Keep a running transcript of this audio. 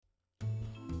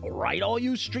Alright, all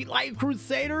you Street Life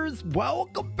Crusaders,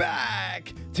 welcome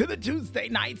back to the Tuesday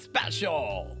Night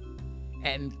Special.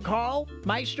 And Carl,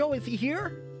 Maestro, is he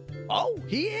here? Oh,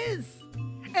 he is.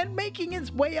 And making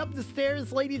his way up the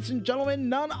stairs, ladies and gentlemen,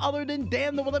 none other than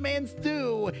Dan the Weatherman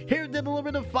Stu, here to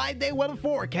deliver the 5-day weather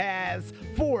forecast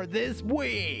for this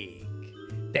week.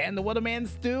 Dan the Weatherman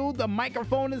Stu, the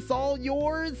microphone is all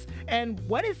yours. And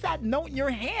what is that note in your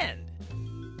hand?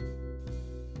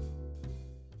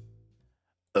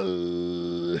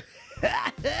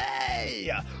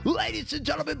 Hey! Ladies and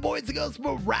gentlemen, boys and girls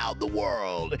from around the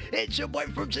world, it's your boy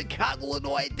from Chicago,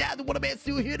 Illinois, Dan the Weatherman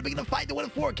Stu, here to begin the 5-day weather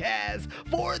forecast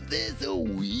for this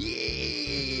week.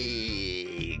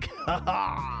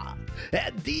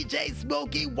 And DJ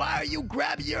Smokey, why are you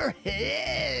grabbing your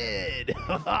head?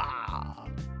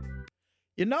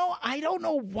 You know, I don't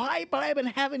know why, but I've been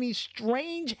having these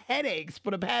strange headaches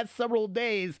for the past several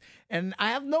days, and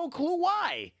I have no clue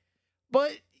why.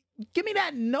 But give me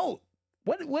that note.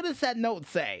 What does that note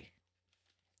say?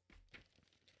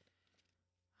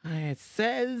 It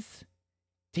says,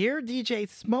 Dear DJ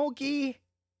Smokey.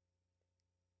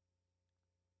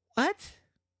 What?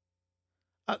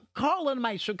 Carl and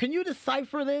Maestro, can you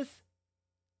decipher this?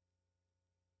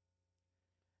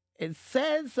 It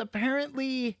says,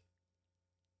 apparently,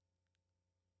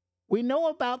 we know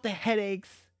about the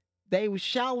headaches. They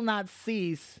shall not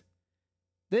cease.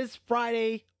 This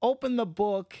Friday, open the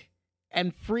book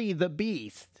and free the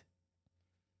beast.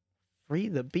 Free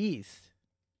the beast.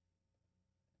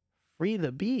 Free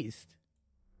the beast.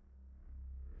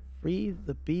 Free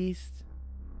the beast.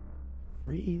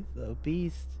 Free the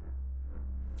beast.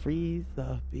 Free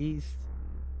the beast.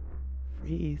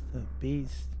 Free the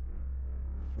beast.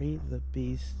 Free the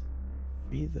beast.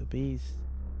 Free the beast.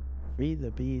 Free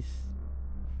the beast.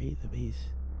 Free the beast.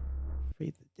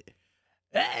 Free the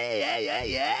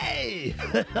Hey!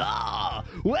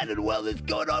 What in the world is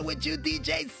going on with you,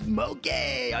 DJ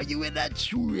Smokey? Are you in a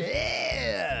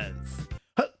trance?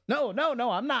 No,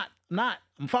 I'm not.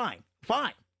 I'm fine.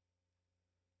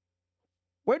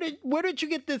 Where did you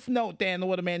get this note, Dan the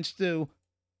Weatherman Stu?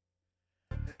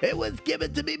 It was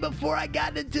given to me before I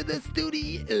got into the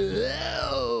studio.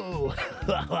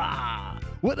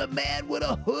 With a man with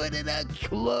a hood and a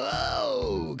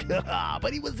cloak.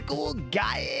 But he was a cool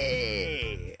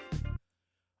guy.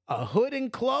 A hood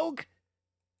and cloak?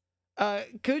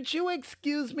 Could you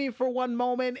excuse me for one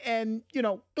moment and,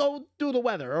 go do the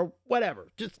weather or whatever?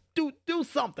 Just do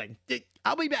something.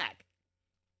 I'll be back.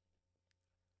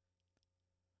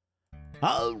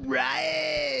 All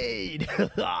right.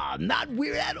 Not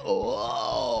weird at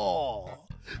all.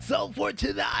 So for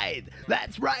tonight,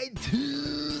 that's right,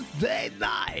 Tuesday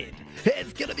night,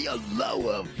 it's gonna be a low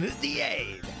of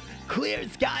 58. Clear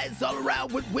skies all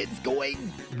around with winds going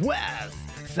west,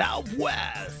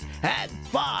 southwest at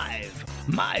 5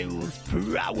 miles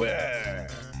per hour.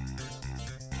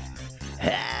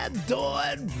 And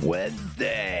on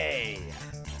Wednesday,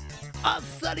 a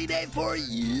sunny day for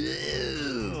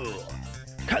you,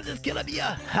 'cause it's gonna be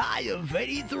a high of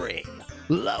 83,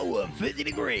 low of 50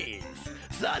 degrees.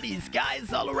 Sunny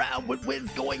skies all around with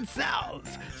winds going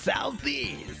south,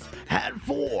 southeast at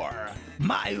 4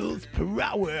 miles per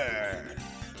hour.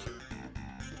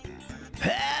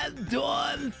 And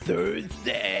on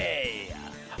Thursday,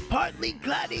 partly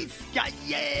cloudy skies,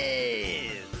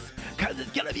 'cause it's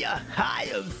gonna be a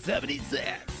high of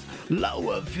 76,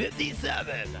 low of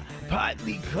 57.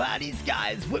 Partly cloudy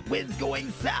skies with winds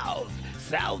going south,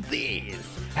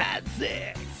 southeast at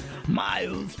 6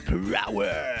 miles per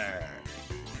hour.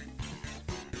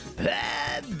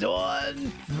 And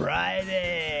on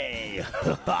Friday,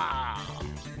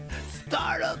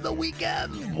 start of the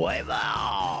weekend,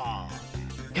 bueno,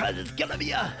 'cause it's gonna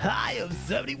be a high of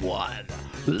 71,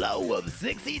 low of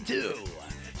 62.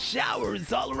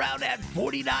 Showers all around at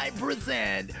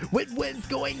 49%, with winds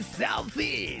going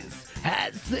southeast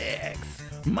at 6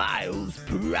 miles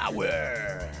per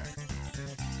hour.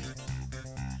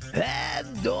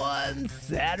 And on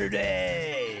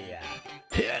Saturday,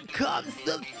 here comes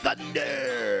the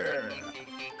thunder,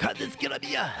 'cause it's gonna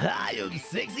be a high of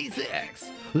 66,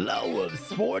 low of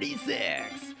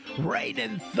 46. Rain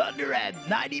and thunder at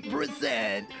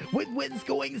 90%, with winds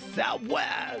going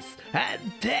southwest at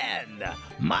 10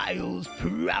 miles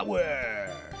per hour.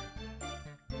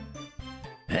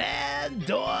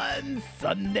 And on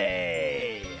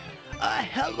Sunday, a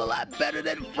hell of a lot better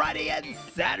than Friday and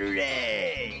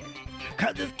Saturday,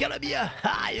 'cause it's gonna be a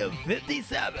high of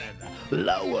 57,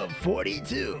 low of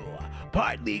 42.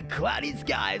 Partly cloudy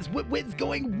skies with winds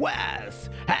going west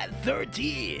at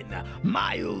 13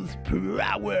 miles per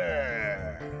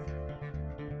hour.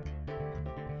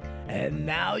 And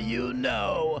now you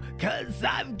know, cause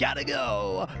I've gotta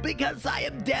go, because I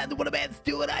am Dan the What Man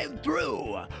Stu, and I am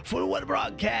through for the What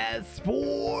Broadcast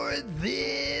for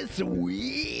this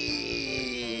week.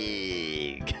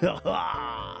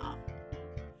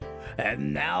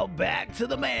 And now back to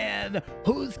the man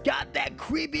who's got that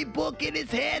creepy book in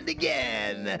his hand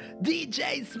again,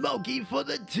 DJ Smokey for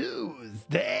the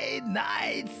Tuesday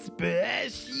Night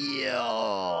Special.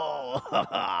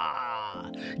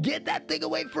 Get that thing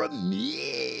away from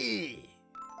me.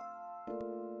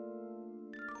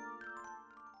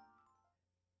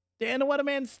 Dan the What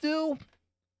Man Stu,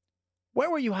 where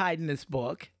were you hiding this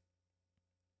book?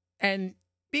 And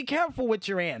be careful with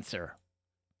your answer.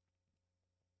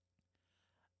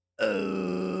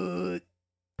 Dan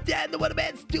the What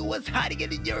Man Stu was hiding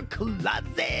it in your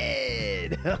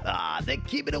closet. They're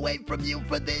keeping it away from you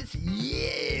for this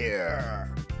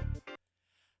year.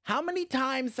 How many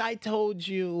times I told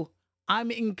you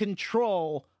I'm in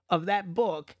control of that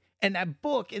book and that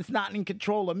book is not in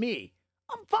control of me?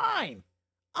 I'm fine.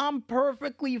 I'm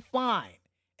perfectly fine.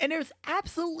 And there's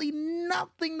absolutely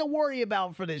nothing to worry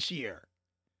about for this year.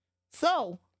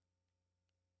 So,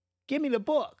 give me the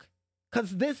book.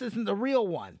 Because this isn't the real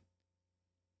one.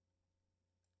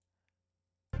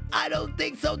 I don't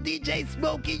think so, DJ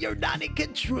Smokey. You're not in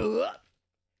control.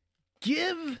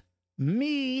 Give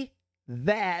me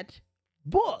that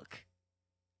book.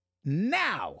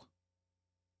 Now.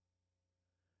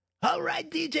 All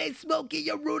right, DJ Smokey,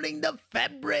 you're ruining the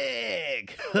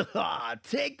fabric.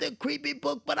 Take the creepy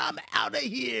book, but I'm out of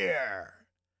here.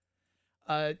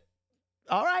 All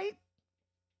right.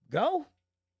 Go.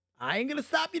 I ain't gonna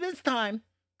stop you this time.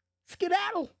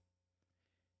 Skedaddle.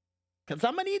 Because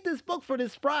I'm gonna need this book for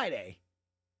this Friday.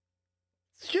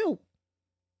 Shoot.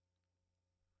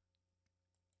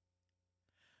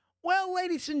 Well,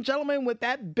 ladies and gentlemen, with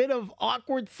that bit of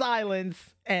awkward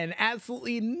silence and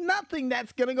absolutely nothing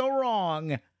that's gonna go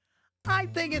wrong, I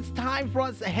think it's time for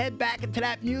us to head back into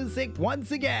that music once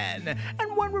again.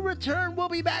 And when we return, we'll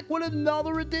be back with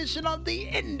another edition of the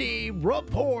Indie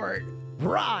Report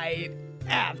right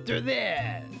after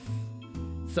this.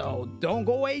 So don't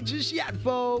go away just yet,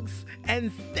 folks,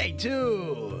 and stay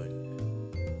tuned.